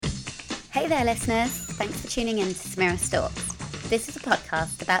Hey there, listeners. Thanks for tuning in to Samira Stalks. This is a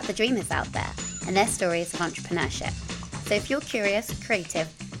podcast about the dreamers out there and their stories of entrepreneurship. So if you're curious, creative,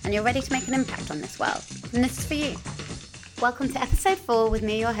 and you're ready to make an impact on this world, then this is for you. Welcome to episode 4 with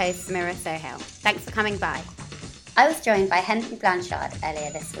me, your host, Samira Sohail. Thanks for coming by. I was joined by Henry Blanchard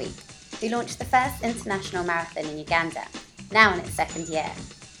earlier this week, who launched the first international marathon in Uganda, now in its second year.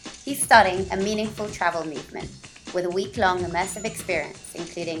 He's starting a meaningful travel movement with a week-long immersive experience,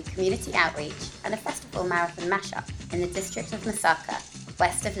 including community outreach and a festival marathon Mashup in the district of Massaka,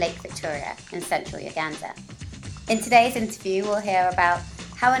 west of Lake Victoria in central Uganda. In today's interview, we'll hear about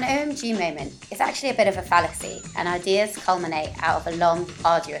how an OMG moment is actually a bit of a fallacy and ideas culminate out of a long,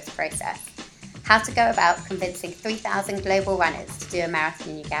 arduous process. How to go about convincing 3,000 global runners to do a marathon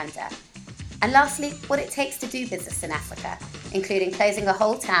in Uganda. And lastly, what it takes to do business in Africa, including closing a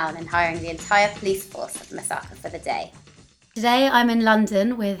whole town and hiring the entire police force of Massaka for the day. Today I'm in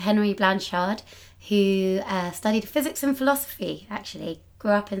London with Henry Blanchard, who studied physics and philosophy, actually,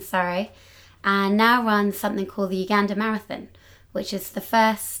 grew up in Surrey, and now runs something called the Uganda Marathon, which is the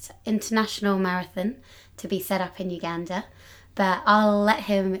first international marathon to be set up in Uganda. But I'll let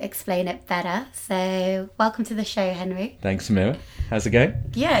him explain it better. So welcome to the show, Henry. Thanks, Samira. How's it going?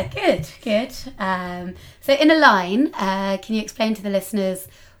 Yeah, good. So in a line, can you explain to the listeners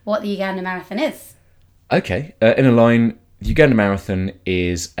what the Uganda Marathon is? Okay. In a line, the Uganda Marathon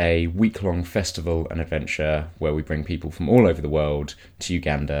is a week-long festival and adventure where we bring people from all over the world to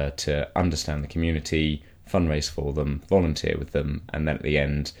Uganda to understand the community, fundraise for them, volunteer with them, and then at the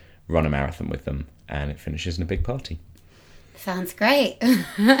end, run a marathon with them. And it finishes in a big party. Sounds great.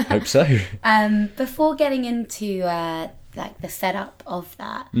 Hope so. Before getting into the setup of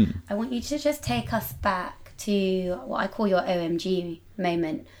that, I want you to just take us back to what I call your OMG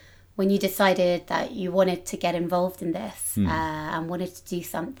moment, when you decided that you wanted to get involved in this and wanted to do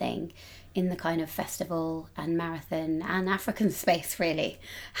something in the kind of festival and marathon and African space, really.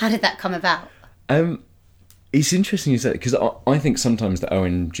 How did that come about? It's interesting you said it, because I think sometimes the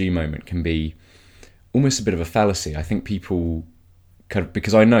OMG moment can be almost a bit of a fallacy. I think people kind of,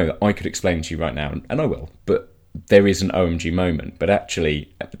 because I know that I could explain to you right now, and I will, but there is an OMG moment, but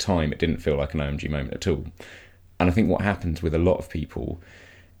actually at the time it didn't feel like an OMG moment at all. And I think what happens with a lot of people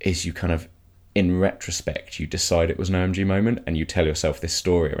is you kind of, in retrospect, you decide it was an OMG moment and you tell yourself this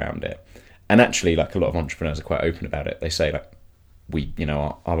story around it. And actually, like, a lot of entrepreneurs are quite open about it. They say, like,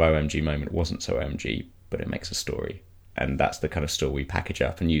 our OMG moment wasn't so OMG, but it makes a story. And that's the kind of story we package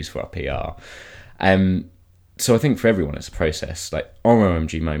up and use for our PR. So I think for everyone it's a process. Like, our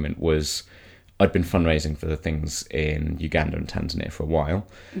OMG moment was, I'd been fundraising for the things in Uganda and Tanzania for a while.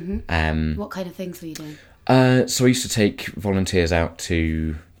 Mm-hmm. What kind of things were you doing? So I used to take volunteers out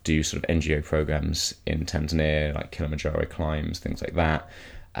to do sort of NGO programs in Tanzania, like Kilimanjaro climbs, things like that.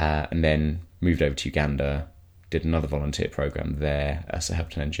 And then moved over to Uganda, did another volunteer program there. So I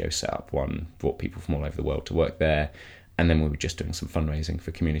helped an NGO set up one, brought people from all over the world to work there. And then we were just doing some fundraising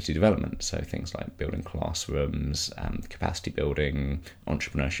for community development. So things like building classrooms, capacity building,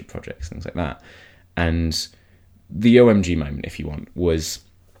 entrepreneurship projects, things like that. And the OMG moment, if you want, was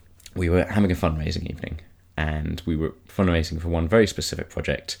we were having a fundraising evening. And we were fundraising for one very specific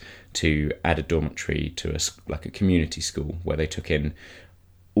project to add a dormitory to a community school where they took in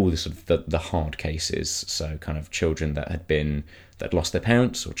all the sort of the hard cases, so kind of children that had lost their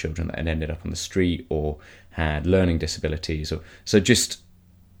parents, or children that had ended up on the street, or had learning disabilities, or so just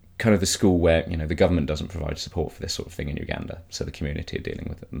kind of the school where the government doesn't provide support for this sort of thing in Uganda, so the community are dealing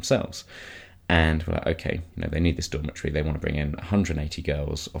with it themselves. And we're like, okay, they need this dormitory. They want to bring in 180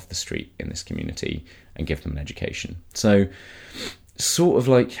 girls off the street in this community and give them an education. So, sort of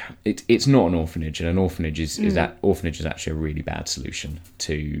like it's not an orphanage, and an orphanage is actually a really bad solution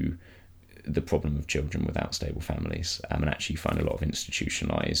to the problem of children without stable families. And actually, you find a lot of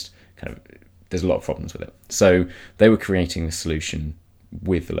institutionalized there's a lot of problems with it. So they were creating this solution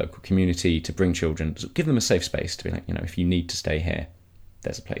with the local community to bring children, to give them a safe space to be like, if you need to stay here,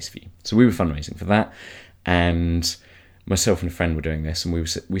 there's a place for you. So we were fundraising for that, and myself and a friend were doing this, and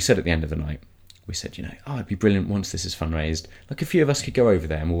we said at the end of the night, we said, it'd be brilliant once this is fundraised. Like, a few of us could go over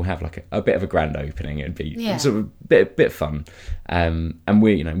there and we'll have like a bit of a grand opening. It'd be sort of a bit fun. And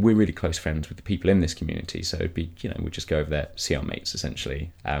we're really close friends with the people in this community. So it'd be, we'd just go over there, see our mates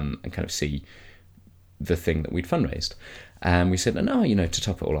essentially, and kind of see the thing that we'd fundraised. And we said, to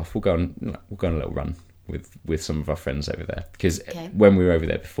top it all off, we'll go on a little run with some of our friends over there. Because when we were over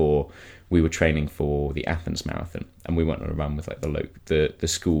there before, we were training for the Athens Marathon, and we went on a run with like the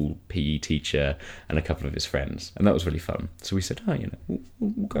school PE teacher and a couple of his friends, and that was really fun. So we said,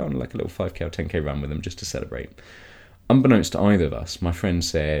 we'll go on like a little 5k or 10k run with them just to celebrate. Unbeknownst to either of us, my friend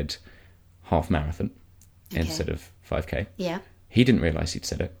said, half marathon instead of 5k. Yeah. He didn't realise he'd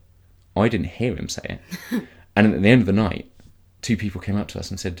said it. I didn't hear him say it. And at the end of the night, 2 people came up to us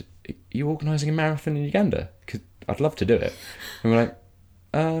and said, "Are you organising a marathon in Uganda? Because I'd love to do it." And we're like,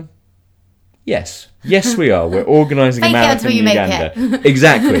 yes, we are. We're organising a marathon in Uganda.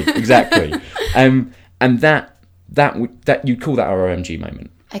 Exactly. And that you'd call that our OMG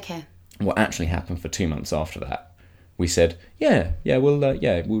moment. Okay. What actually happened for 2 months after that, we said,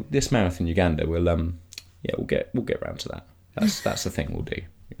 we'll this marathon in Uganda, we'll get around to that. That's the thing we'll do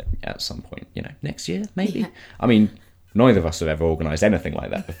at some point, next year maybe. Yeah. I mean, neither of us have ever organised anything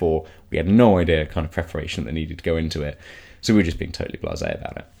like that before. We had no idea kind of preparation that needed to go into it, so we were just being totally blasé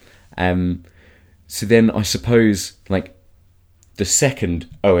about it. So then I suppose like the second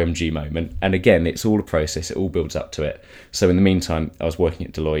OMG moment, and again it's all a process, it all builds up to it. So in the meantime, I was working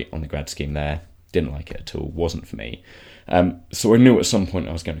at Deloitte on the grad scheme there, didn't like it at all, wasn't for me. So I knew at some point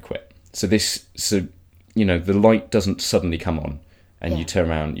I was going to quit. So the light doesn't suddenly come on and you turn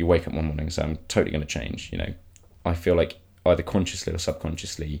around, you wake up one morning and say, I'm totally going to change. I feel like either consciously or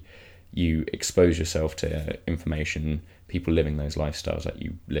subconsciously you expose yourself to information, people living those lifestyles, like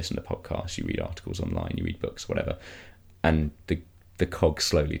you listen to podcasts, you read articles online, you read books, whatever, and the cogs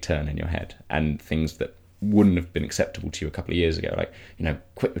slowly turn in your head, and things that wouldn't have been acceptable to you a couple of years ago, like,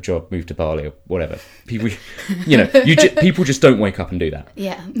 quit your job, move to Bali or whatever. People, people just don't wake up and do that.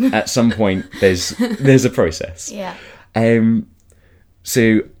 Yeah. At some point, there's a process. Yeah.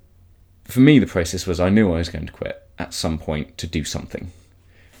 So for me, the process was I knew I was going to quit at some point to do something.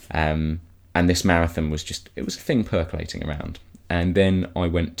 And this marathon was it was a thing percolating around. And then I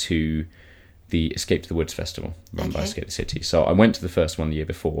went to the Escape to the Woods festival run by Escape the City. So I went to the first one the year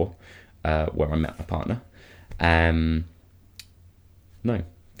before, where I met my partner. No,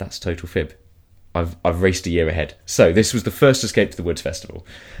 that's total fib. I've raced a year ahead. So this was the first Escape to the Woods festival.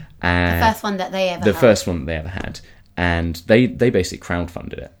 The first one that they ever had. The first one that they ever had. And they basically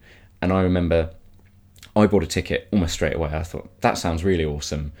crowdfunded it. And I remember I bought a ticket almost straight away. I thought, that sounds really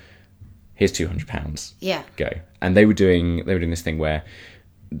awesome. Here's £200. Yeah. Go. And they were doing this thing where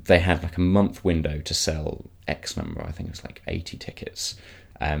they had like a month window to sell X number. I think it was like 80 tickets.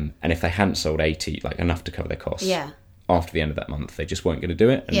 And if they hadn't sold 80, like enough to cover their costs, after the end of that month, they just weren't going to do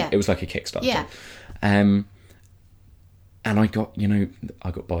it. And it was like a Kickstarter. Yeah. And I got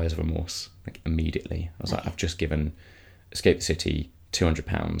buyer's remorse like immediately. I was like, I've just given Escape the City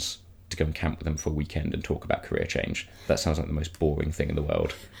 £200 to go and camp with them for a weekend and talk about career change. That sounds like the most boring thing in the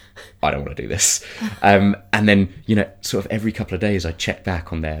world. I don't want to do this. And then, sort of every couple of days I check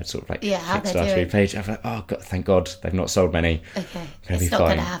back on their sort of like Kickstarter page. I'm like, oh God, thank God they've not sold many. Okay. It's not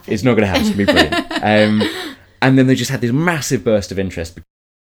going to happen. It's not going to happen. It's going to be brilliant. And then they just had this massive burst of interest.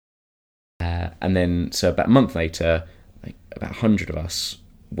 And then, so about a month later, like about 100 of us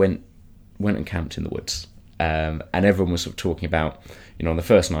went and camped in the woods. And everyone was sort of talking about, on the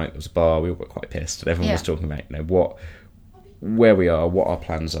first night there was a bar, we all got quite pissed, and everyone was talking about, where we are, what our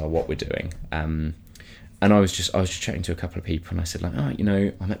plans are, what we're doing. And I was just chatting to a couple of people, and I said, like, I'm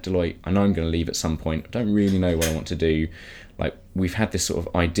at Deloitte, I know I'm going to leave at some point, I don't really know what I want to do. Like, we've had this sort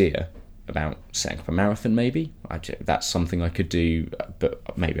of idea about setting up a marathon, maybe. That's something I could do,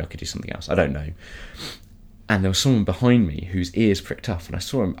 but maybe I could do something else. I don't know. And there was someone behind me whose ears pricked up, and I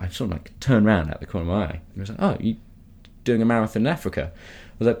saw him like turn around out the corner of my eye. And he was like, "Oh, you doing a marathon in Africa?"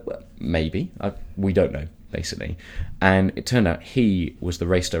 I was like, well, maybe. We don't know, basically. And it turned out he was the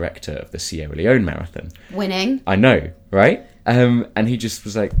race director of the Sierra Leone Marathon. Winning. I know, right? And he just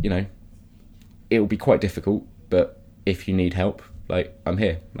was like, it will be quite difficult, but if you need help, like, I'm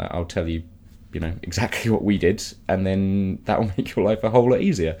here. Like, I'll tell you, exactly what we did, and then that will make your life a whole lot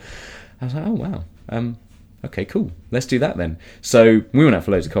easier. I was like, oh, wow. Okay, cool. Let's do that then. So we went out for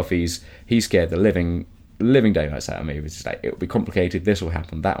loads of coffees. He scared the living daylights out of me. It was just like, it'll be complicated. This will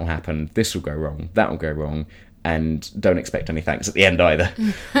happen. That will happen. This will go wrong. That will go wrong. And don't expect any thanks at the end either.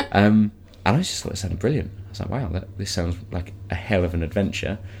 And I just thought it sounded brilliant. I was like, wow, this sounds like a hell of an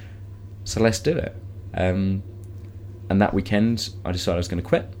adventure. So let's do it. And that weekend, I decided I was going to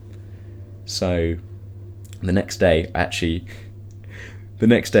quit. So the next day, after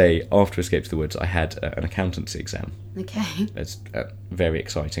Escape to the Woods, I had an accountancy exam. Okay. It's very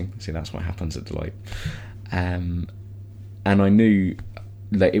exciting. See, that's what happens at Deloitte. And I knew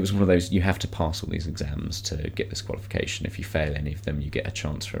that it was one of those, you have to pass all these exams to get this qualification. If you fail any of them, you get a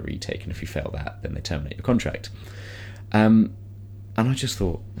chance for a retake. And if you fail that, then they terminate your contract. And I just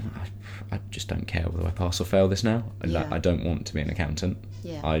thought, I just don't care whether I pass or fail this now. Yeah. I don't want to be an accountant.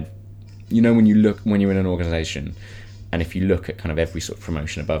 Yeah. When you're in an organisation, and if you look at kind of every sort of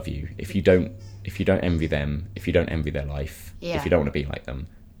promotion above you, if you don't envy them, if you don't envy their life, if you don't want to be like them,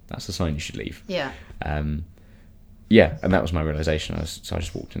 that's a sign you should leave. Yeah. Yeah, and that was my realization. So I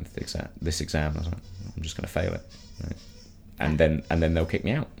just walked into this exam. I was like, I'm just going to fail it, right? And then they'll kick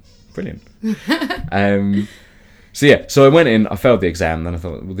me out. Brilliant. So I went in, I failed the exam, then I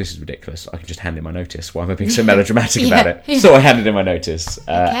thought, well, this is ridiculous. I can just hand in my notice. Why am I being so melodramatic about it? Yeah. So I handed in my notice.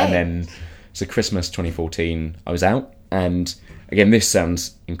 And then, so Christmas 2014, I was out. And again, this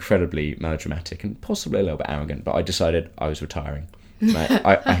sounds incredibly melodramatic and possibly a little bit arrogant, but I decided I was retiring.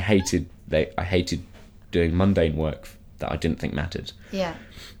 I hated doing mundane work that I didn't think mattered. Yeah.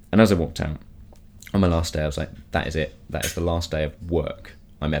 And as I walked out, on my last day, I was like, that is it. That is the last day of work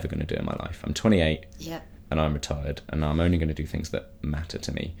I'm ever going to do in my life. I'm 28. Yeah. And I'm retired, and I'm only going to do things that matter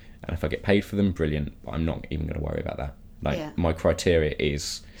to me. And if I get paid for them, brilliant. But I'm not even going to worry about that. My criteria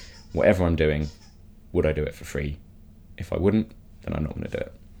is, whatever I'm doing, would I do it for free? If I wouldn't, then I'm not going to do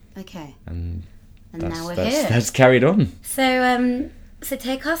it. Okay. And now we're here. That's carried on. So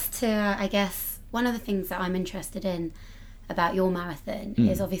take us to, I guess, one of the things that I'm interested in about your marathon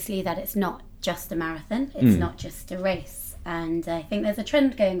is obviously that it's not just a marathon. It's not just a race. And I think there's a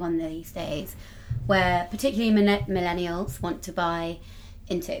trend going on these days where particularly millennials want to buy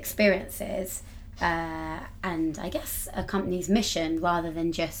into experiences and I guess a company's mission rather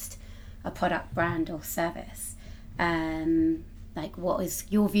than just a product, brand or service. Like, what is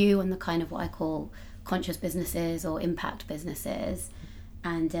your view on the kind of what I call conscious businesses or impact businesses?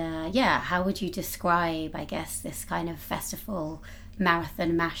 And how would you describe, I guess, this kind of festival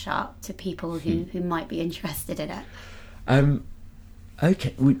marathon mashup to people who might be interested in it?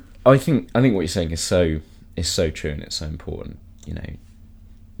 Okay. I think what you're saying is so true, and it's so important. You know,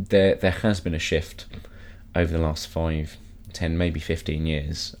 there has been a shift over the last 5, 10, maybe 15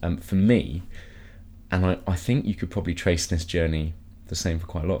 years. For me, and I think you could probably trace this journey the same for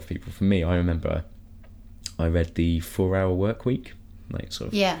quite a lot of people. For me, I remember I read the 4-Hour Workweek, like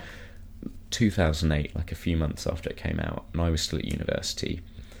sort of 2008, like a few months after it came out, and I was still at university,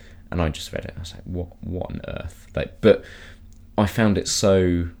 and I just read it. I was like, what on earth? Like, but I found it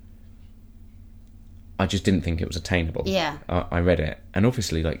so. I just didn't think it was attainable. Yeah. I read it, and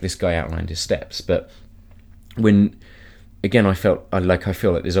obviously, like, this guy outlined his steps, but when, again, I feel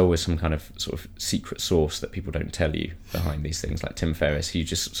like there's always some kind of sort of secret sauce that people don't tell you behind these things. Like Tim Ferriss, he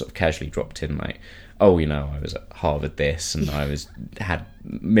just sort of casually dropped in, like, oh, you know, I was at Harvard this, and I had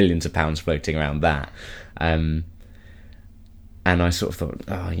millions of pounds floating around that, and I sort of thought,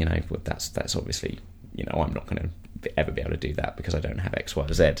 oh, you know, well, that's obviously, you know, I'm not going to ever be able to do that because I don't have X, Y,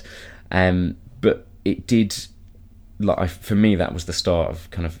 or Z, but it did, like, for me, that was the start of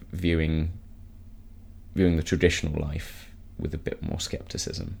kind of viewing the traditional life with a bit more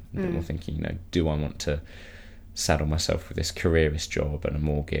skepticism, a bit more thinking, you know, do I want to saddle myself with this careerist job and a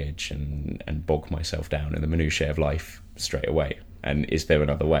mortgage and bog myself down in the minutiae of life straight away? And is there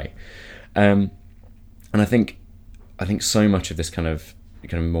another way? And I think so much of this kind of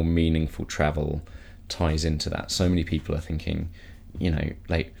more meaningful travel ties into that. So many people are thinking, you know,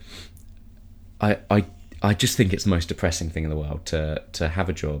 like, I just think it's the most depressing thing in the world to have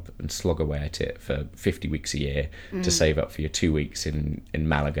a job and slog away at it for 50 weeks a year to save up for your 2 weeks in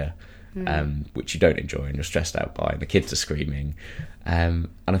Malaga, which you don't enjoy and you're stressed out by, and the kids are screaming. And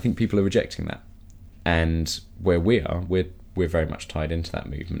I think people are rejecting that. And where we are, we're very much tied into that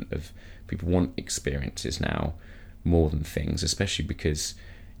movement of people want experiences now more than things, especially because,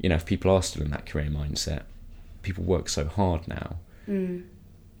 you know, if people are still in that career mindset, people work so hard now.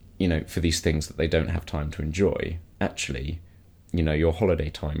 You know, for these things that they don't have time to enjoy. Actually, you know, your holiday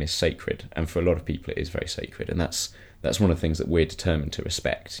time is sacred, and for a lot of people it is very sacred, and that's one of the things that we're determined to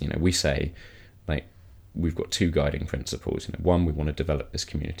respect. You know, we say, like, we've got 2 guiding principles. You know, one, we want to develop this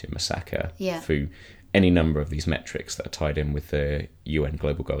community in Massaka through any number of these metrics that are tied in with the UN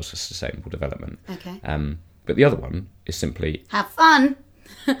Global Goals for Sustainable Development. Okay. But the other one is simply have fun.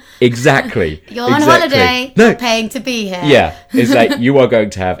 Exactly. You're on holiday, no. You're paying to be here. Yeah, it's like you are going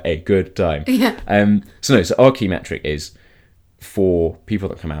to have a good time. Yeah. So our key metric is for people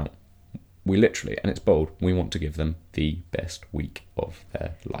that come out, we literally, and it's bold, we want to give them the best week of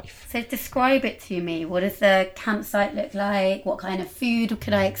their life. So describe it to me. What does the campsite look like? What kind of food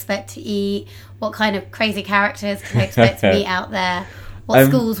could I expect to eat? What kind of crazy characters can I expect to meet out there? What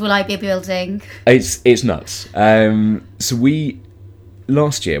schools will I be building? It's nuts. So we...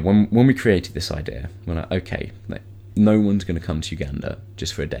 Last year, when we created this idea, we're like, okay, like, no one's going to come to Uganda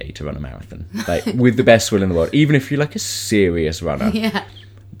just for a day to run a marathon, like, with the best will in the world. Even if you're like a serious runner,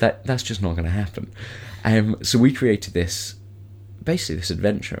 that's just not going to happen. So we created this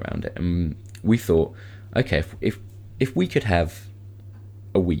adventure around it, and we thought, okay, if we could have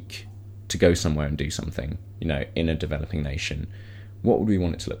a week to go somewhere and do something, you know, in a developing nation, what would we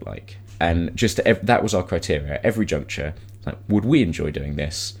want it to look like? And just that was our criteria. At every juncture, like, would we enjoy doing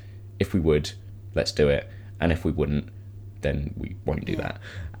this? If we would, let's do it. And if we wouldn't, then we won't do that.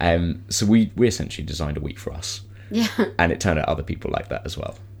 So we essentially designed a week for us. Yeah. And it turned out other people like that as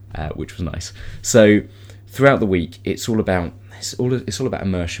well, which was nice. So throughout the week, it's all about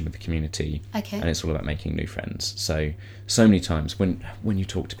immersion with the community. Okay. And it's all about making new friends. So many times when you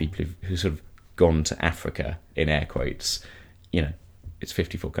talk to people who sort of gone to Africa, in air quotes, you know, it's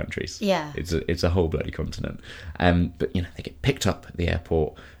 54 countries. Yeah. It's a whole bloody continent. But, you know, they get picked up at the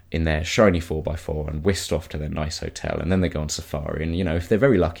airport in their shiny 4x4 and whisked off to their nice hotel, and then they go on safari, and, you know, if they're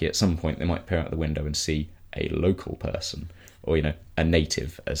very lucky, at some point they might peer out the window and see a local person, or, you know, a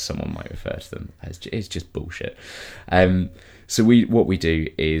native, as someone might refer to them. It's just bullshit. So what we do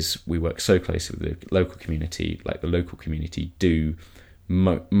is we work so closely with the local community. Like, the local community do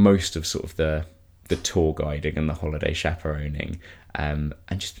most of sort of the tour guiding and the holiday chaperoning, and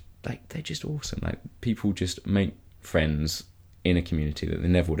just, like, they're just awesome. Like, people just make friends in a community that they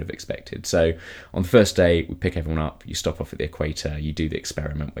never would have expected. So on the first day, we pick everyone up, you stop off at the equator, you do the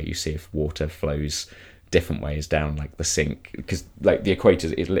experiment where you see if water flows different ways down, like, the sink, because, like, the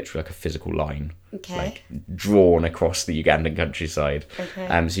equator is literally like a physical line, like, drawn across the Ugandan countryside.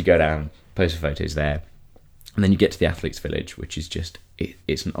 So you go down, post photos there, and then you get to the athletes village, which is just,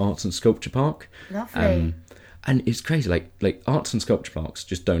 it's an arts and sculpture park. Lovely. And it's crazy, like arts and sculpture parks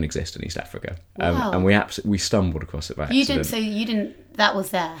just don't exist in East Africa. Wow. And we stumbled across it by accident. That was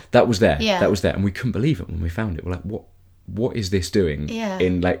there? That was there. Yeah. That was there. And we couldn't believe it when we found it. We're like, what is this doing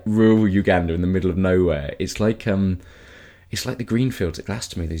in, like, rural Uganda in the middle of nowhere? It's like the green fields at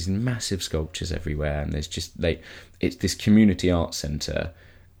Glastonbury. There's massive sculptures everywhere, and there's just, like, it's this community art centre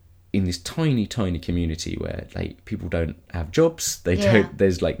in this tiny community where, like, people don't have jobs,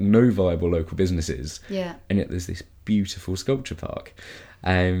 there's, like, no viable local businesses, and yet there's this beautiful sculpture park.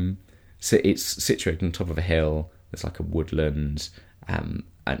 So it's situated on top of a hill, there's, like, a woodland, and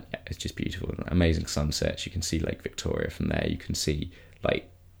it's just beautiful. Amazing sunsets. You can see Lake Victoria from there. You can see, like,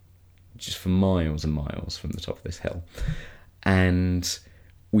 just for miles and miles from the top of this hill. And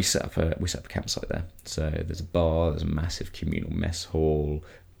we set up a campsite there. So there's a bar, there's a massive communal mess hall,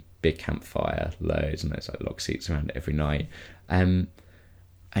 big campfire, loads, and there's, like, log seats around it every night. And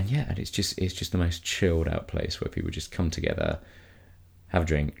it's just the most chilled out place where people just come together, have a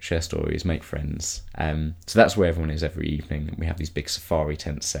drink, share stories, make friends. So that's where everyone is every evening. We have these big safari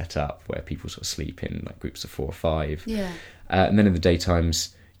tents set up where people sort of sleep in, like, groups of 4 or 5. And then in the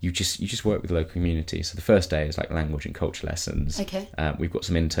daytimes, you just work with the local community. So the first day is, like, language and culture lessons. We've got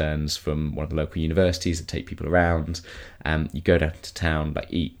some interns from one of the local universities that take people around. You go down to town, like,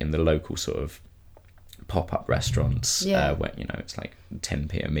 eat in the local sort of pop-up restaurants, where, you know, it's like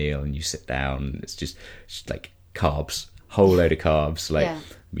 10p a meal, and you sit down, and it's just like carbs, whole load of carbs,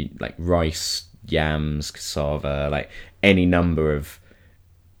 like rice, yams, cassava, like any number of.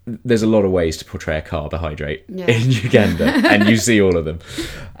 There's a lot of ways to portray a carbohydrate in Uganda, and you see all of them.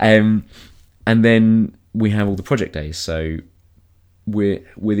 And then we have all the project days. So we're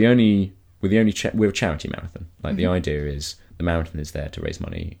a charity marathon. Like, the idea is the marathon is there to raise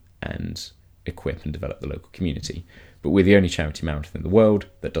money and equip and develop the local community. But we're the only charity marathon in the world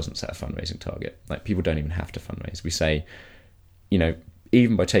that doesn't set a fundraising target. Like, people don't even have to fundraise. We say, you know,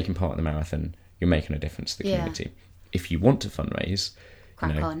 even by taking part in the marathon, you're making a difference to the community. If you want to fundraise,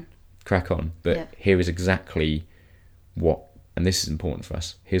 crack on. But here is exactly what, and this is important for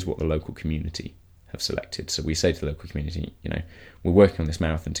us, here's what the local community have selected. So we say to the local community, you know, we're working on this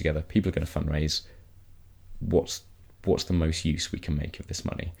marathon together. People are going to fundraise. What's the most use we can make of this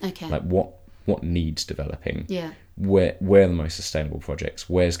money? Like, what needs developing? Where are the most sustainable projects?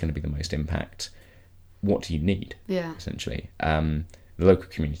 Where's going to be the most impact? What do you need? Essentially. The local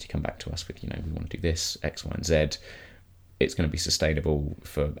community come back to us with, you know, we want to do this, X, Y, and Z. It's going to be sustainable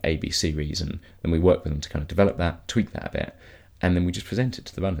for ABC reason. Then we work with them to kind of develop that, tweak that a bit, and then we just present it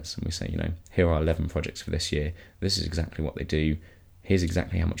to the runners, and we say, you know, here are 11 projects for this year. This is exactly what they do. Here's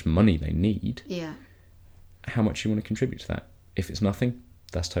exactly how much money they need. How much you want to contribute to that. If it's nothing,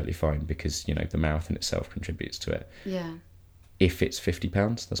 that's totally fine, because, you know, the marathon itself contributes to it. If it's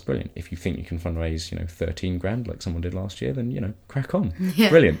 £50, that's brilliant. If you think you can fundraise, you know, 13 grand like someone did last year, then, you know, crack on.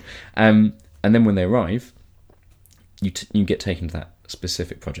 Brilliant. And then when they arrive, you get taken to that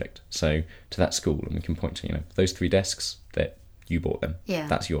specific project, so to that school, and we can point to, you know, those 3 desks that you bought them.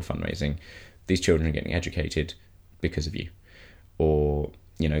 That's your fundraising. These children are getting educated because of you. Or,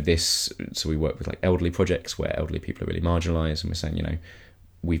 you know, so we work with, like, elderly projects where elderly people are really marginalised, and we're saying, you know,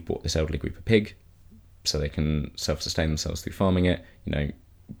 we've bought this elderly group a pig so they can self-sustain themselves through farming it. You know,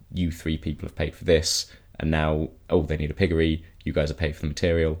 you 3 people have paid for this, and now, they need a piggery, you guys are paid for the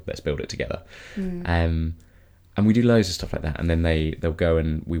material, let's build it together. And we do loads of stuff like that. And then they'll go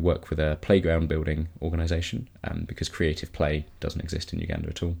and we work with a playground building organisation, because creative play doesn't exist in Uganda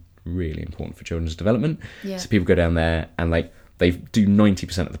at all. Really important for children's development. Yeah. So people go down there and like they do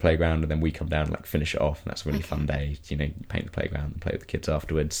 90% of the playground, and then we come down and like finish it off. And that's a really fun day. You know, you paint the playground and play with the kids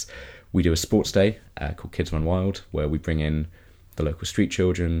afterwards. We do a sports day called Kids Run Wild, where we bring in the local street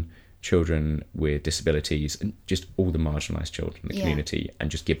children with disabilities, and just all the marginalised children in the community,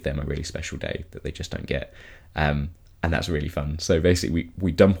 and just give them a really special day that they just don't get. And that's really fun. So basically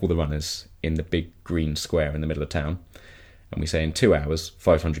we dump all the runners in the big green square in the middle of town, and we say in 2 hours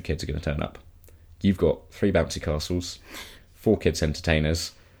 500 kids are going to turn up. You've got 3 bouncy castles, 4 kids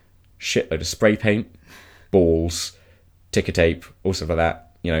entertainers, shitload of spray paint, balls, ticker tape, all stuff like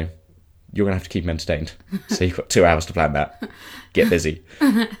that. You know, you're going to have to keep them entertained. So you've got 2 hours to plan that. Get busy.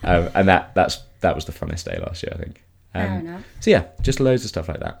 And that was the funnest day last year, I think. Fair enough. So yeah, just loads of stuff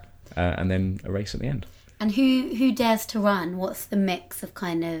like that. And then a race at the end. And who dares to run? What's the mix of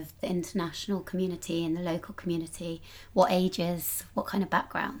kind of the international community and the local community? What ages? What kind of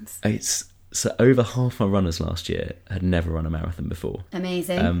backgrounds? So over half our runners last year had never run a marathon before.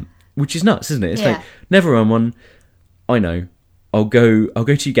 Amazing. Which is nuts, isn't it? It's like, never run one. I know. I'll go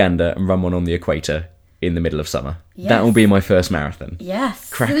to Uganda and run one on the equator in the middle of summer. Yes. That will be my first marathon.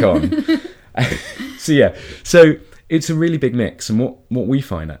 Yes. Crack on. So it's a really big mix. And what we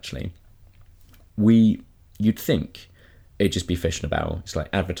find, actually, you'd think it'd just be fish and a barrel. It's like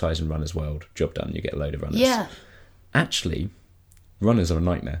advertising Runner's World, job done, you get a load of runners. Yeah. Actually, runners are a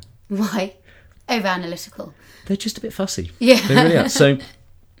nightmare. Why? Over analytical. They're just a bit fussy. Yeah. They really are. So,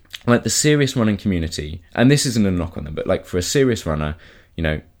 like the serious running community, and this isn't a knock on them, but like for a serious runner, you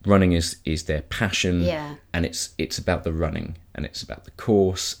know, running is their passion. Yeah. And it's about the running, and it's about the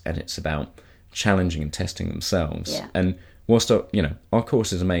course, and it's about challenging and testing themselves. Yeah. And whilst our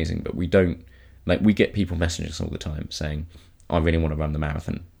course is amazing, but we don't, like, we get people messaging us all the time saying, I really want to run the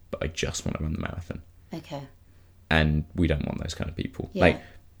marathon, but I just want to run the marathon. Okay. And we don't want those kind of people. Yeah. Like,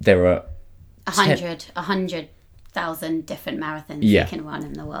 there are 100,000 different marathons you can run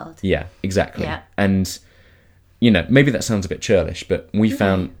in the world. Yeah, exactly. Yeah. And, you know, maybe that sounds a bit churlish, but we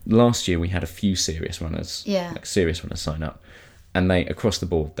found last year we had a few serious runners, like serious runners sign up, and they, across the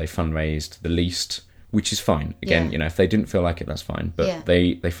board, they fundraised the least, which is fine. Again, you know, if they didn't feel like it, that's fine. But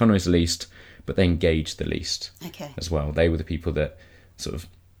they fundraised the least, but they engaged the least as well. They were the people that sort of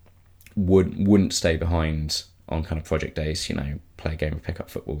wouldn't stay behind on kind of project days, you know, play a game of pick-up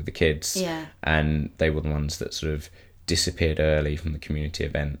football with the kids. Yeah. And they were the ones that sort of disappeared early from the community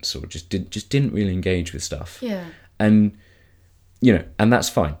events, or just didn't really engage with stuff. Yeah. And, you know, and that's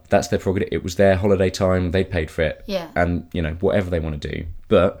fine. That's their prerogative. It was their holiday time. They paid for it. Yeah. And, you know, whatever they want to do.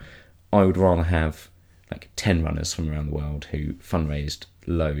 But I would rather have like 10 runners from around the world who fundraised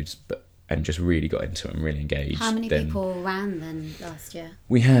loads, and just really got into it and really engaged. How many people ran then last year?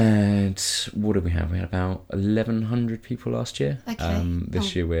 We had, what did we have? We had about 1,100 people last year. Okay.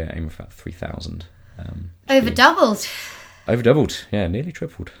 This year we're aiming for about 3,000. Doubled. Over doubled, yeah, nearly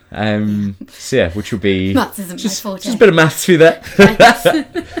tripled. So yeah, which will be maths isn't my forte. Just a bit of maths through that.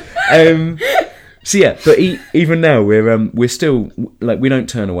 So yeah, but even now we're still, like, we don't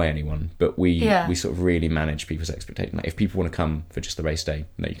turn away anyone, but we sort of really manage people's expectations. Like, if people want to come for just the race day,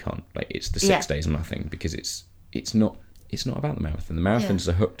 no, you can't. Like, it's the 6 days of nothing, because it's not about the marathon. The marathon is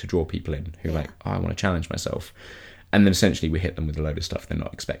a hook to draw people in who are like, I want to challenge myself. And then essentially we hit them with a load of stuff they're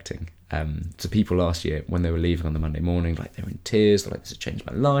not expecting. So people last year, when they were leaving on the Monday morning, like, they were in tears. They're like, this has changed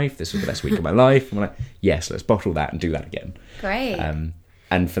my life. This was the best week of my life. And we're like, yes, let's bottle that and do that again. Great.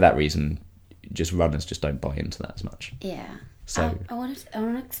 And for that reason, just runners just don't buy into that as much. Yeah. So I want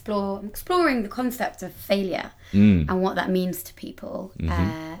to explore. I'm exploring the concept of failure and what that means to people,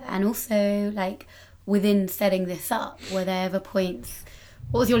 and also, like, within setting this up, were there ever points?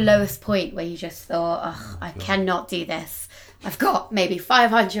 What was your lowest point where you just thought, "Oh, I cannot do this. I've got maybe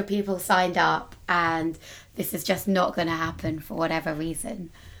 500 people signed up, and this is just not going to happen for whatever reason."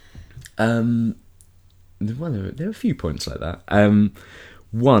 Well, there are a few points like that.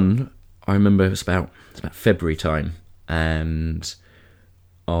 One, I remember it's about February time, and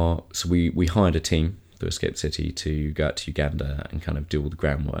so we hired a team through Escape City to go out to Uganda and kind of do all the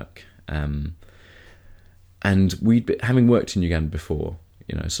groundwork. And having worked in Uganda before,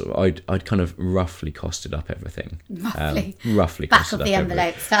 you know, so I'd kind of roughly costed up everything. Roughly back of the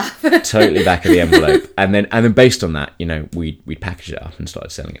envelope stuff. Totally back of the envelope, and then based on that, you know, we'd package it up and started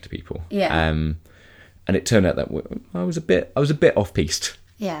selling it to people. Yeah. And it turned out that I was a bit off-piste.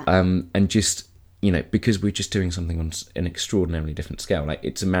 Yeah. And just, you know, because we're just doing something on an extraordinarily different scale. Like,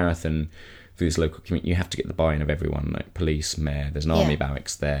 it's a marathon through this local community, you have to get the buy-in of everyone, like police, mayor, there's an army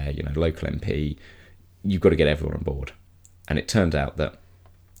barracks there, local MP. You've got to get everyone on board. And it turned out that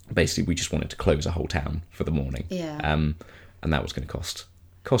basically we just wanted to close a whole town for the morning. Yeah. And that was going to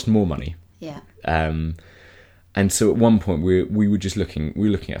cost more money. Yeah. And so at one point we were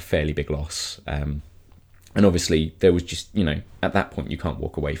looking at a fairly big loss. And obviously there was just, at that point you can't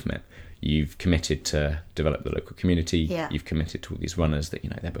walk away from it. You've committed to develop the local community. Yeah. You've committed to all these runners that,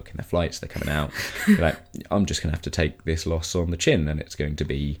 they're booking their flights, they're coming out. You're like, I'm just going to have to take this loss on the chin, and it's going to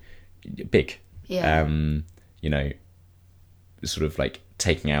be big. Yeah. Sort of like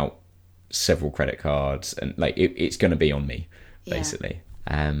taking out several credit cards, and like it's going to be on me, basically.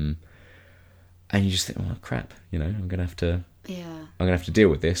 And you just think, oh crap, I'm going to have to deal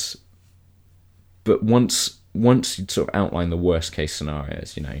with this. But once you sort of outline the worst case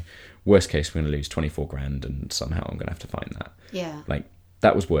scenarios, worst case, we're going to lose 24 grand and somehow I'm going to have to find that. Yeah. Like,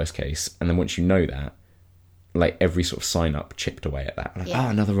 that was worst case. And then once you know that, like, every sort of sign up chipped away at that. Like,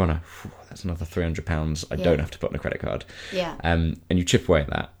 another runner. That's another £300 I don't have to put on a credit card. Yeah. And you chip away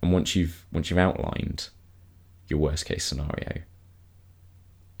at that. And once you've outlined your worst case scenario,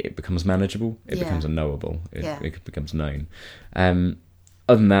 it becomes manageable. It becomes knowable. It becomes known. Other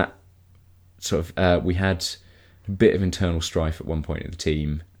than that, sort of, we had a bit of internal strife at one point in the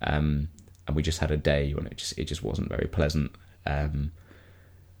team, and we just had a day when it just wasn't very pleasant, and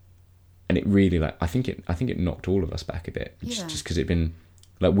it really, like, I think it knocked all of us back a bit, just because it'd been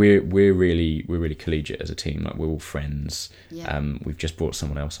like we're really collegiate as a team, like we're all friends. We've just brought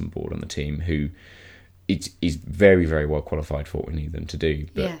someone else on board on the team who is very, very well qualified for what we need them to do,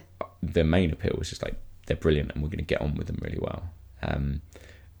 but their main appeal was just like, they're brilliant and we're going to get on with them really well.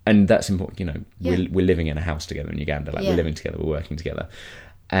 And that's important, we're living in a house together in Uganda, like we're living together, we're working together.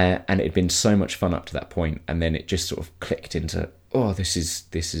 And it had been so much fun up to that point, and then it just sort of clicked into, this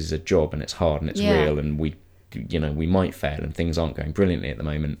is a job and it's hard and it's real, and we might fail and things aren't going brilliantly at the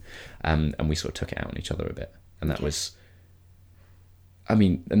moment. And we sort of took it out on each other a bit. And that was,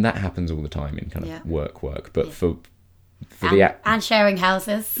 and that happens all the time in kind of work, but for and sharing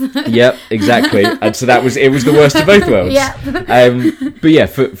houses. Yep, exactly. And so it was the worst of both worlds. But yeah,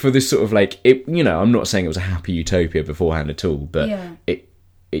 for this sort of like it, I'm not saying it was a happy utopia beforehand at all, but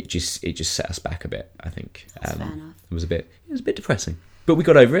it just set us back a bit, I think. That's fair enough. It was a bit depressing, but we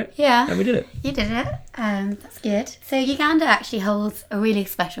got over it. Yeah, and we did it. You did it. That's good. So Uganda actually holds a really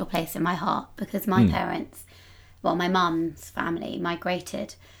special place in my heart because my parents, my mum's family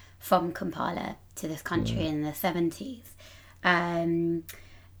migrated from Kampala to this country in the 70s. And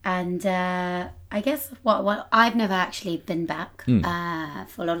I guess what I've never actually been back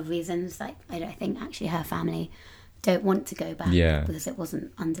for a lot of reasons. Like, I think actually her family don't want to go back because it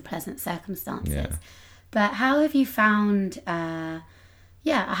wasn't under pleasant circumstances. But how have you found kind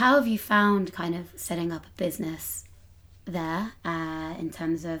of setting up a business there, in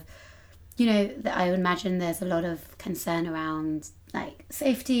terms of, I would imagine there's a lot of concern around like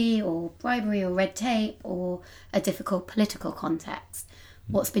safety or bribery or red tape or a difficult political context.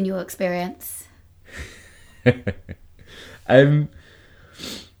 What's been your experience?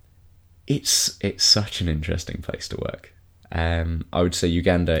 It's such an interesting place to work. I would say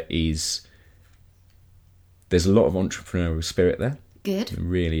Uganda there's a lot of entrepreneurial spirit there. Good. It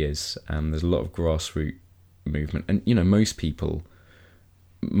really is. There's a lot of grassroots movement, and most people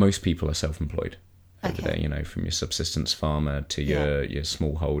are self-employed over there. From your subsistence farmer to your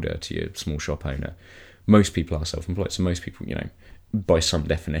smallholder to your small shop owner. Most people are self-employed, so most people, by some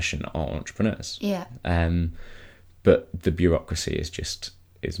definition, are entrepreneurs. Yeah. But the bureaucracy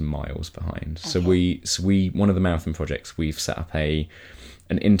is miles behind. So we one of the marathon projects, we've set up an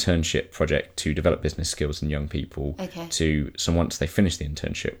internship project to develop business skills in young people. So once they finish the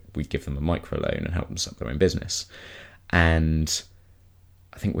internship, we give them a microloan and help them set up their own business. And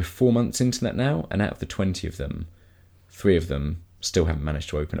I think we're 4 months into that now, and out of the 20 of them, 3 of them still haven't managed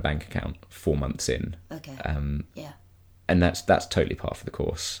to open a bank account 4 months in. And that's totally par for the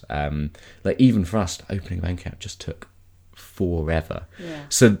course. Like, even for us, opening a bank account just took forever.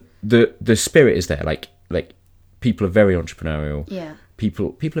 So the spirit is there. Like people are very entrepreneurial.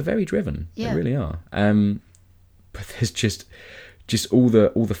 People are very driven. They really are. But there's just all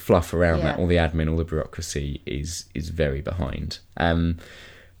the fluff around that, all the admin, all the bureaucracy is very behind.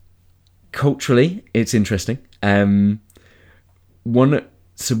 Culturally, it's interesting.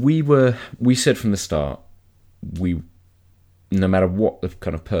 We said from the start, no matter what the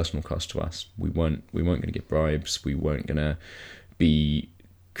kind of personal cost to us, we weren't going to get bribes. We weren't going to be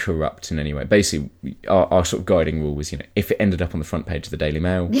corrupt in any way. Basically, our sort of guiding rule was, if it ended up on the front page of the Daily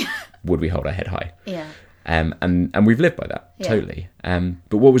Mail, would we hold our head high? And we've lived by that, totally.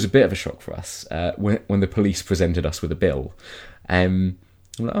 But what was a bit of a shock for us, when the police presented us with a bill, I'm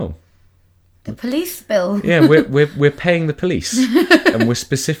like, oh. The police bill? Yeah, we're paying the police. And we're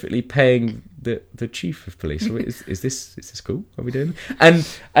specifically paying the chief of police. So is this cool? Are we doing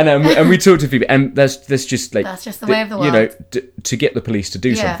it? And we talk to people, and that's just like... That's just the way of the world. To get the police to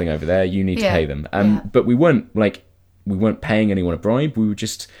do something over there, you need to pay them. But we weren't paying anyone a bribe. We were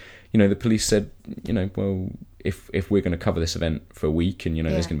just... the police said, well, if we're going to cover this event for a week and,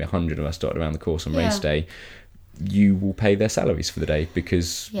 there's going to be 100 of us dotted around the course on race day, you will pay their salaries for the day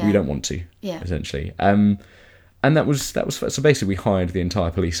because we don't want to, essentially. And that was so basically we hired the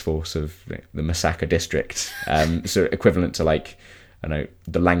entire police force of the Massaka district, so equivalent to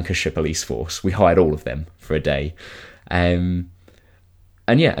the Lancashire police force. We hired all of them for a day. And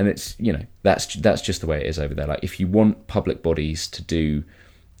it's, that's just the way it is over there. Like, if you want public bodies to do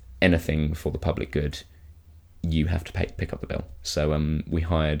anything for the public good, you have to pick up the bill. So we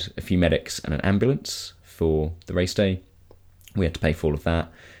hired a few medics and an ambulance for the race day. We had to pay for all of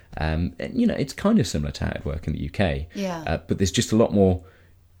that. And, it's kind of similar to how it work in the UK. Yeah. But there's just a lot more.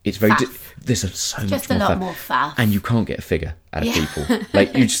 It's very. There's so just much a more lot more faff. And you can't get a figure out of people.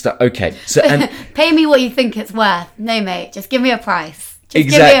 Like, you just okay. So pay me what you think it's worth. No, mate, just give me a price. Just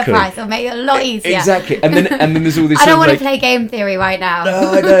give me a price. It'll make it a lot easier. Exactly. And then there's all this. I don't want to play game theory right now.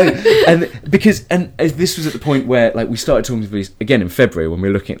 No, I know. And this was at the point where we started talking to police again in February when we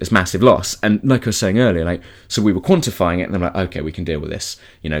were looking at this massive loss. And like I was saying earlier, so we were quantifying it, and I'm like, okay, we can deal with this.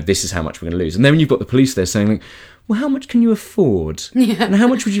 This is how much we're going to lose. And then when you've got the police there saying well, how much can you afford? Yeah. And how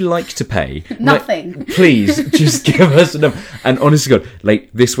much would you like to pay? Nothing. Please, just give us enough. And honestly, God,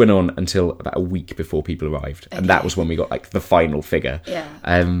 this went on until about a week before people arrived. Okay. And that was when we got, the final figure. Yeah.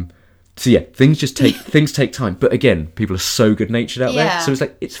 So, things take time. But again, people are so good-natured out there. So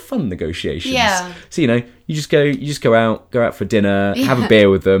it's fun negotiations. Yeah. So, you just go out for dinner, have a beer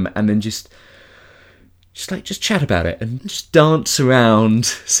with them, and then just chat about it and just dance around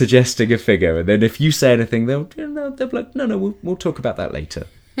suggesting a figure. And then if you say anything, they'll be like, no, we'll talk about that later.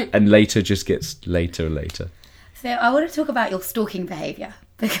 And later just gets later and later. So I want to talk about your stalking behaviour,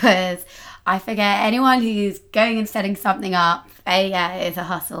 because I figure anyone who's going and setting something up, A, it's a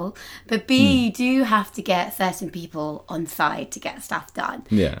hustle, but B, you do have to get certain people on side to get stuff done.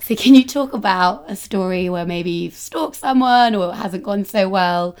 Yeah. So can you talk about a story where maybe you've stalked someone, or it hasn't gone so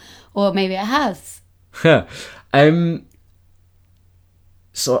well, or maybe it has? So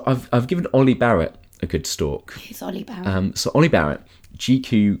I've given Ollie Barrett a good stalk. Who's Ollie Barrett? So Ollie Barrett,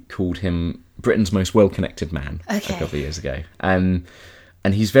 GQ called him Britain's most well-connected man a couple of years ago. And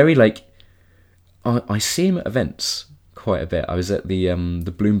he's very I see him at events quite a bit. I was at the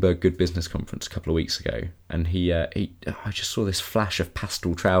Bloomberg Good Business Conference a couple of weeks ago, and I just saw this flash of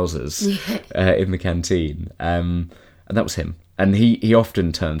pastel trousers in the canteen, and that was him. And he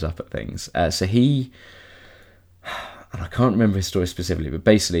often turns up at things. So he, and I can't remember his story specifically, but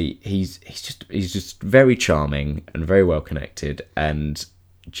basically he's just very charming and very well connected, and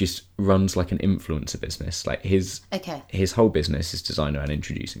just runs like an influencer business. His whole business is designed around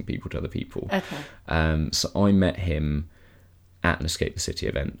introducing people to other people. Okay. So I met him at an Escape the City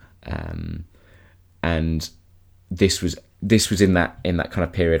event, and this was in that kind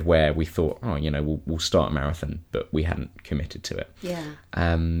of period where we thought, we'll start a marathon, but we hadn't committed to it. Yeah.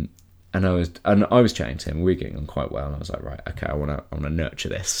 And I was chatting to him. We were getting on quite well, and I was like, right, okay, I want to nurture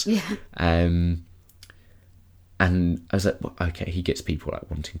this. Yeah. And I was like, well, okay, he gets people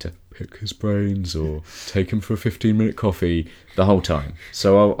wanting to pick his brains or take him for a 15-minute coffee the whole time.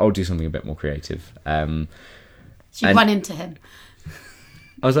 So I'll do something a bit more creative. So you run into him.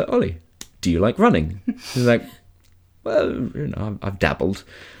 I was like, Ollie, do you like running? He's like, well, I've dabbled.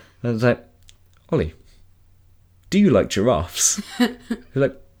 I was like, Ollie, do you like giraffes? He's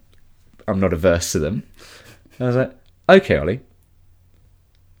like, I'm not averse to them. I was like, okay, Ollie,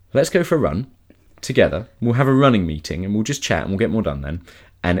 let's go for a run together. We'll have a running meeting and we'll just chat and we'll get more done then.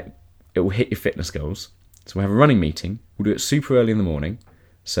 And it will hit your fitness goals. So we'll have a running meeting. We'll do it super early in the morning,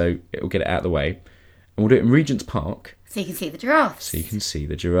 so it will get it out of the way. And we'll do it in Regent's Park. So you can see the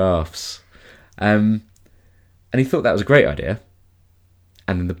giraffes. And he thought that was a great idea.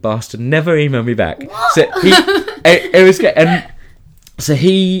 And then the bastard never emailed me back. What? So it was great. And so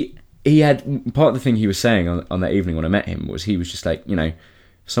he had, part of the thing he was saying on that evening when I met him was, he was just like, if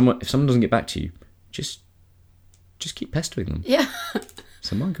someone doesn't get back to you, just keep pestering them. Yeah.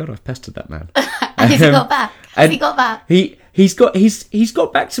 So my God, I've pestered that man. And he got back. He got back. He's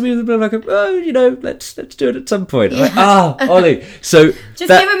got back to me with a bit of let's do it at some point. Yeah. Like, Ollie. So just give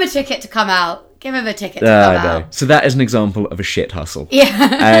him a ticket to come out. Give him a ticket to come out. So that is an example of a shit hustle.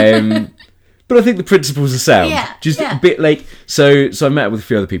 Yeah. But I think the principles are sound. Yeah, Just yeah. a bit like so I met up with a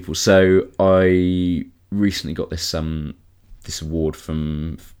few other people. So I recently got this award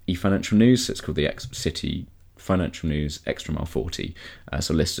from eFinancial News. So it's called the City Financial News Extra Mile 40.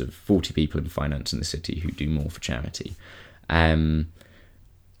 So a list of 40 people in finance in the city who do more for charity. And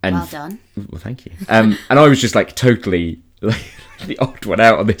Well done. Well, thank you. And I was just like totally like the odd one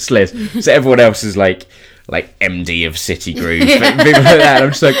out on this list. So everyone else is like MD of Citigroup, people like that. And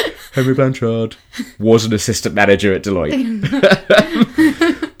I'm just like, Henry Blanchard was an assistant manager at Deloitte.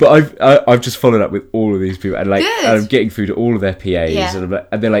 But I've just followed up with all of these people, and like I'm getting through to all of their PAs, and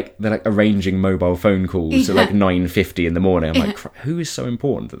they're like arranging mobile phone calls at like 9:50 in the morning. I'm like, who is so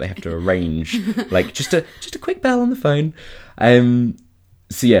important that they have to arrange like just a quick bell on the phone?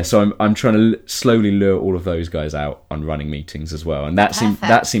 So I'm trying to slowly lure all of those guys out on running meetings as well, and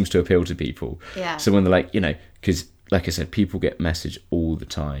that seems to appeal to people. Yeah. So when they're like, because like I said, people get messaged all the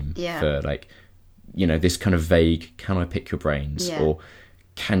time for like, this kind of vague, can I pick your brains, or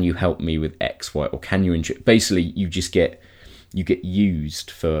can you help me with X, Y, or can you basically you get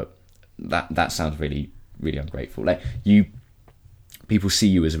used for that. That sounds really, really ungrateful. Like people see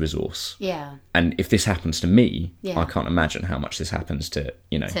you as a resource. Yeah. And if this happens to me, I can't imagine how much this happens to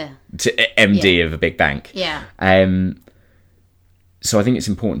MD of a big bank. Yeah. So I think it's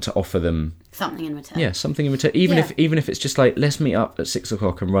important to offer them something in return. Yeah, something in return. Even if it's just like, let's meet up at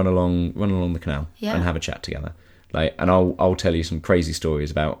 6:00 and run along the canal and have a chat together. Like, and I'll tell you some crazy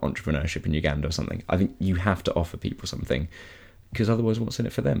stories about entrepreneurship in Uganda or something. I think you have to offer people something, because otherwise what's in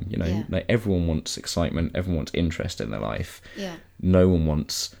it for them? Like everyone wants excitement, everyone wants interest in their life. Yeah. No one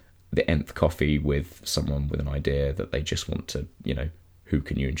wants the nth coffee with someone with an idea that they just want to, who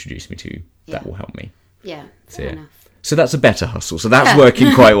can you introduce me to that will help me? Yeah, fair enough. So that's a better hustle. So that's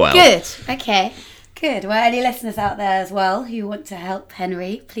working quite well. Good. Okay. Good. Well, any listeners out there as well who want to help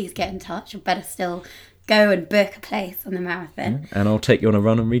Henry, please get in touch, or better still, go and book a place on the marathon. And I'll take you on a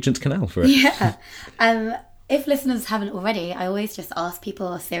run on Regent's Canal for it. Yeah. If listeners haven't already, I always just ask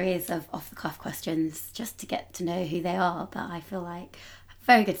people a series of off-the-cuff questions just to get to know who they are. But I feel like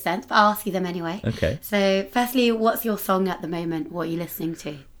very good sense, but I'll ask you them anyway. Okay. So, firstly, what's your song at the moment? What are you listening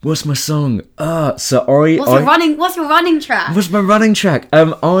to? What's my song? What's your running track? What's my running track?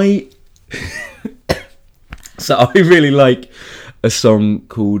 So I really like a song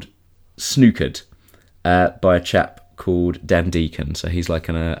called Snookered by a chap called Dan Deacon. So he's like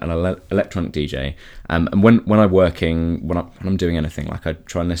an electronic DJ. And when I'm doing anything, like I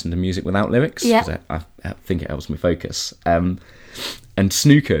try and listen to music without lyrics, because I think it helps me focus. And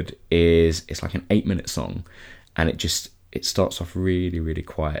Snookered it's like an 8-minute song, and it starts off really, really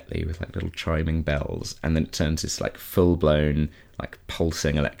quietly with like little chiming bells, and then it turns this like full blown like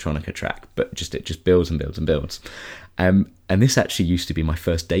pulsing electronica track, but it just builds and builds and builds. And this actually used to be my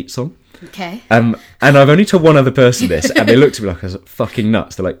first date song. Okay. And I've only told one other person this, and they looked at me like I was fucking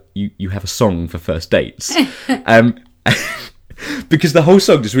nuts. They're like, you have a song for first dates. Because the whole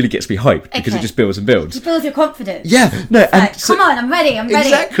song just really gets me hyped, because it just builds and builds. It builds your confidence. Yeah. No. And come on, I'm ready.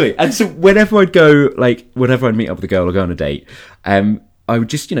 Exactly. And so whenever I'd meet up with a girl or go on a date, I would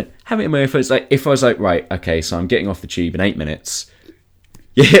just, have it in my earphones. Like, if I was like, right, okay, so I'm getting off the tube in 8 minutes,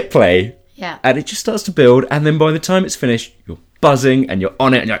 you hit play. Yeah. And it just starts to build, and then by the time it's finished, you're buzzing and you're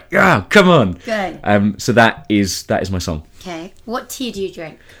on it, and you're like, yeah, come on. Good. So that is my song. Okay. What tea do you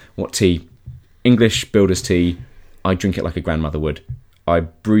drink? What tea? English builder's tea. I drink it like a grandmother would. I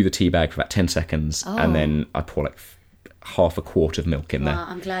brew the tea bag for about 10 seconds, and then I pour like half a quart of milk in there.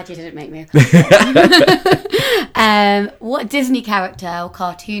 I'm glad you didn't make me a coffee. What Disney character or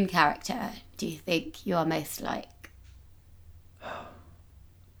cartoon character do you think you are most like?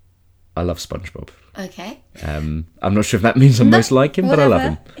 I love SpongeBob. Okay. I'm not sure if that means I'm most like him, whatever. But I love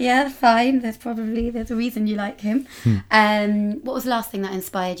him. Yeah, fine. There's a reason you like him. What was the last thing that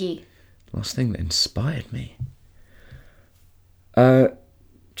inspired you? Last thing that inspired me? A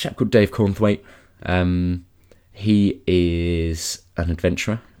chap called Dave Cornthwaite. He is an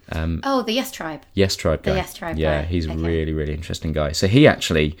adventurer. The Yes Tribe. Yes Tribe guy. The Yes Tribe guy. Yeah, he's a really, really interesting guy. So he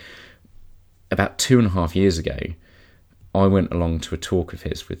actually, about 2.5 years ago, I went along to a talk of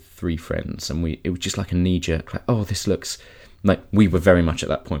his with 3 friends, and it was just like a knee-jerk, like, oh, this looks... Like, we were very much at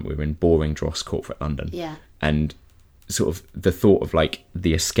that point, we were in boring, dross corporate London. Yeah. And sort of the thought of, like,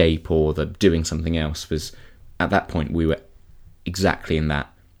 the escape or the doing something else was... At that point, we were exactly in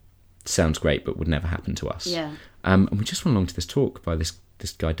that, sounds great, but would never happen to us. Yeah. And we just went along to this talk by this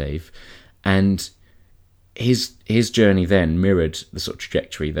guy, Dave, and his journey then mirrored the sort of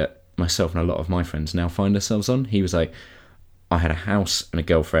trajectory that myself and a lot of my friends now find ourselves on. He was like, I had a house and a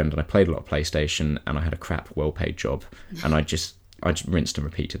girlfriend, and I played a lot of PlayStation, and I had a crap, well-paid job, and I just I just rinsed and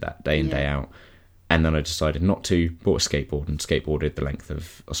repeated that day in, day out. And then I decided not to, bought a skateboard and skateboarded the length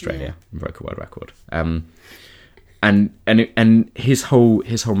of Australia and broke a world record. And his whole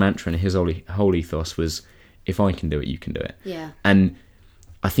mantra and his whole ethos was, if I can do it, you can do it. Yeah. And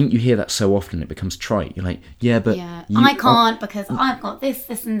I think you hear that so often, it becomes trite. You're like, I can't because I've got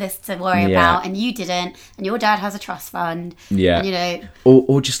this, and this to worry about, and you didn't, and your dad has a trust fund. Yeah. And,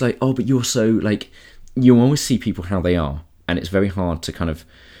 or just like, but you're so, like, you always see people how they are, and it's very hard to kind of,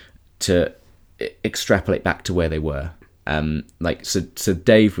 to extrapolate back to where they were. So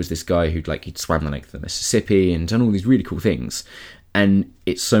Dave was this guy he'd swam the length of the Mississippi and done all these really cool things, and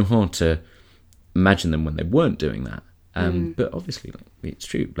it's so hard to imagine them when they weren't doing that. But obviously, it's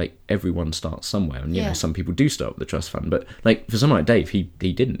true. Like, everyone starts somewhere, and some people do start with the trust fund. But like, for someone like Dave, he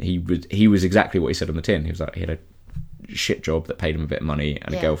didn't. He was exactly what he said on the tin. He was like, he had a shit job that paid him a bit of money,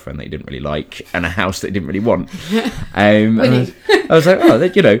 and a girlfriend that he didn't really like, and a house that he didn't really want. And I was like,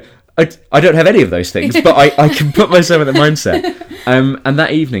 I don't have any of those things, but I can put myself in the mindset. And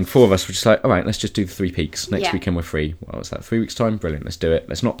that evening, 4 of us were just like, all right, let's just do the 3 peaks. Next weekend we're free. Well, what's that, 3 weeks' time? Brilliant, let's do it.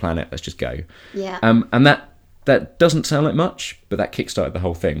 Let's not plan it, let's just go. Yeah. And that doesn't sound like much, but that kickstarted the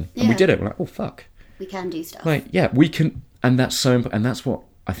whole thing. And we did it. We're like, oh, fuck. We can do stuff. Like, we can. And that's what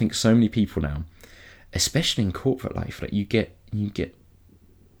I think so many people now, especially in corporate life, like you get,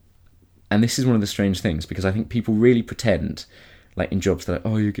 and this is one of the strange things, because I think people really pretend, like in jobs, that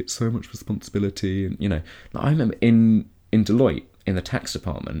you get so much responsibility, and like, I remember in Deloitte, in the tax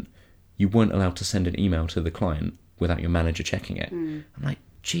department, you weren't allowed to send an email to the client without your manager checking it. I'm like,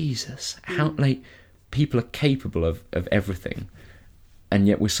 Jesus, how like people are capable of everything, and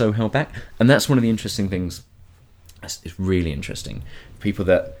yet we're so held back. And that's one of the interesting things. It's really interesting. People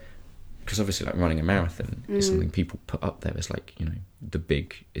that, because obviously, like, running a marathon is something people put up there as like,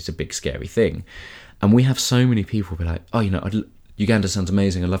 it's a big scary thing, and we have so many people be like, Uganda sounds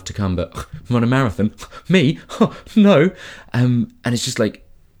amazing, I'd love to come, but run a marathon? Me? No. And it's just like,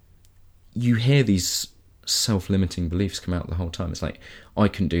 you hear these self-limiting beliefs come out the whole time. It's like, I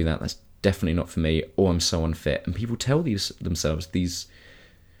couldn't do that, that's definitely not for me, or I'm so unfit. And people tell themselves these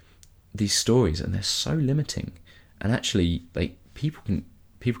stories, and they're so limiting. And actually, like, people can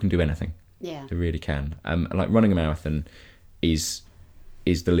do anything. Yeah. They really can. And like, running a marathon is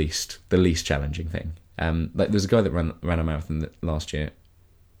the least challenging thing. Like, there's a guy that ran a marathon last year,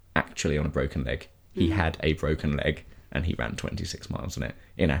 actually on a broken leg. He had a broken leg, and he ran 26 miles on it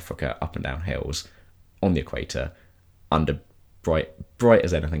in Africa, up and down hills, on the equator, under bright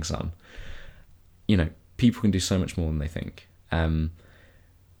as anything sun. People can do so much more than they think. And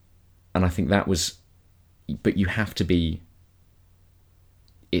I think that was, but you have to be.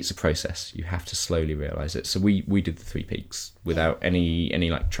 It's a process. You have to slowly realise it. So we did the 3 peaks without any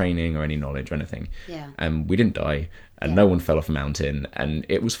like training or any knowledge or anything. Yeah. And we didn't die, and no one fell off a mountain, and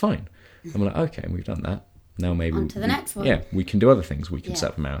it was fine. And we're like, okay, we've done that. Now maybe on to the next one. Yeah, we can do other things. We can set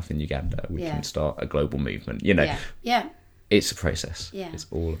up a marathon in Uganda. We can start a global movement. Yeah. It's a process. Yeah. It's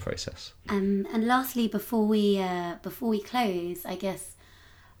all a process. And lastly, before we close, I guess,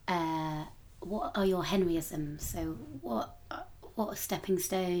 what are your Henryisms? So what are stepping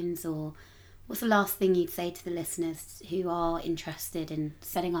stones, or what's the last thing you'd say to the listeners who are interested in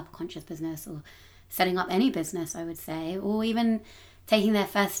setting up a conscious business, or setting up any business, I would say, or even taking their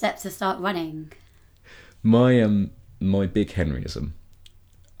first steps to start running? My big Henryism,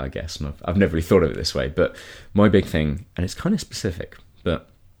 I guess, and I've never really thought of it this way, but my big thing, and it's kind of specific,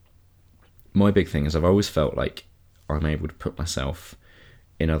 but my big thing is, I've always felt like I'm able to put myself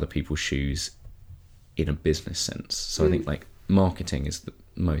in other people's shoes in a business sense. So I think, like, marketing is the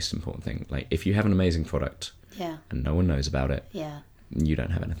most important thing. Like, if you have an amazing product and no one knows about it, you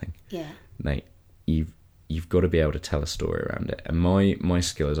don't have anything. Like, you've got to be able to tell a story around it. And my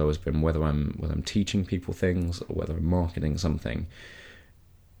skill has always been, whether I'm teaching people things or whether I'm marketing something,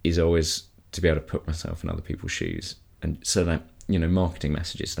 is always to be able to put myself in other people's shoes. And so that, marketing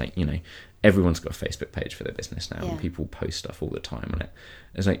messages, like, everyone's got a Facebook page for their business now, and people post stuff all the time on it.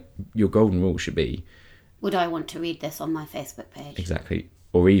 It's like, your golden rule should be, would I want to read this on my Facebook page? Exactly.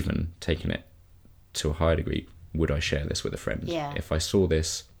 Or even taking it to a higher degree, would I share this with a friend? Yeah. If I saw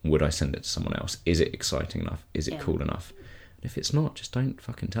this, would I send it to someone else? Is it exciting enough? Is it cool enough? And if it's not, just don't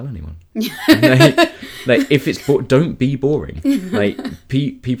fucking tell anyone. like if it's don't be boring. Like,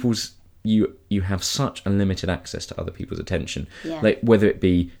 you have such unlimited access to other people's attention. Like, whether it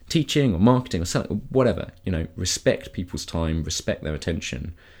be teaching or marketing or selling or whatever, respect people's time, respect their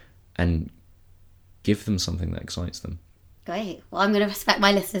attention, and give them something that excites them. Great. Well, I'm going to respect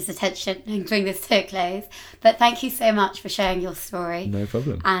my listeners' attention and bring this to a close. But thank you so much for sharing your story. No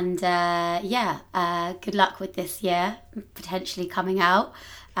problem. And good luck with this year, potentially coming out.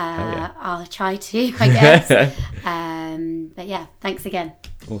 I'll try to, I guess. But yeah, thanks again.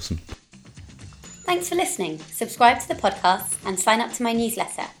 Awesome. Thanks for listening. Subscribe to the podcast and sign up to my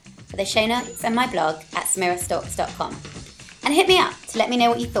newsletter for the show notes and my blog at smirastalks.com. And hit me up to let me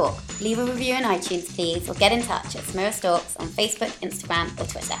know what you thought. Leave a review in iTunes, please, or get in touch at Smirastalks on Facebook, Instagram, or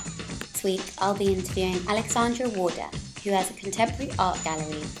Twitter. This week, I'll be interviewing Alexandra Warder, who has a contemporary art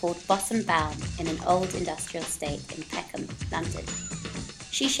gallery called Bottom Bound in an old industrial estate in Peckham, London.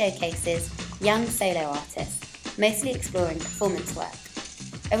 She showcases young solo artists, mostly exploring performance work.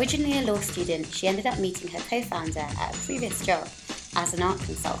 Originally a law student, she ended up meeting her co-founder at a previous job as an art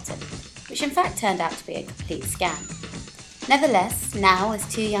consultant, which in fact turned out to be a complete scam. Nevertheless, now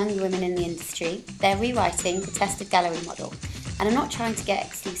as two young women in the industry, they're rewriting the tested gallery model and are not trying to get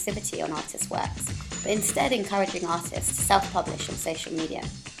exclusivity on artists' works, but instead encouraging artists to self-publish on social media.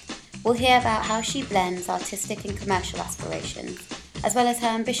 We'll hear about how she blends artistic and commercial aspirations, as well as her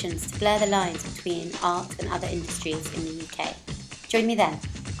ambitions to blur the lines between art and other industries in the UK. Join me then.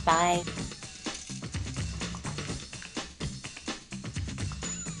 Bye.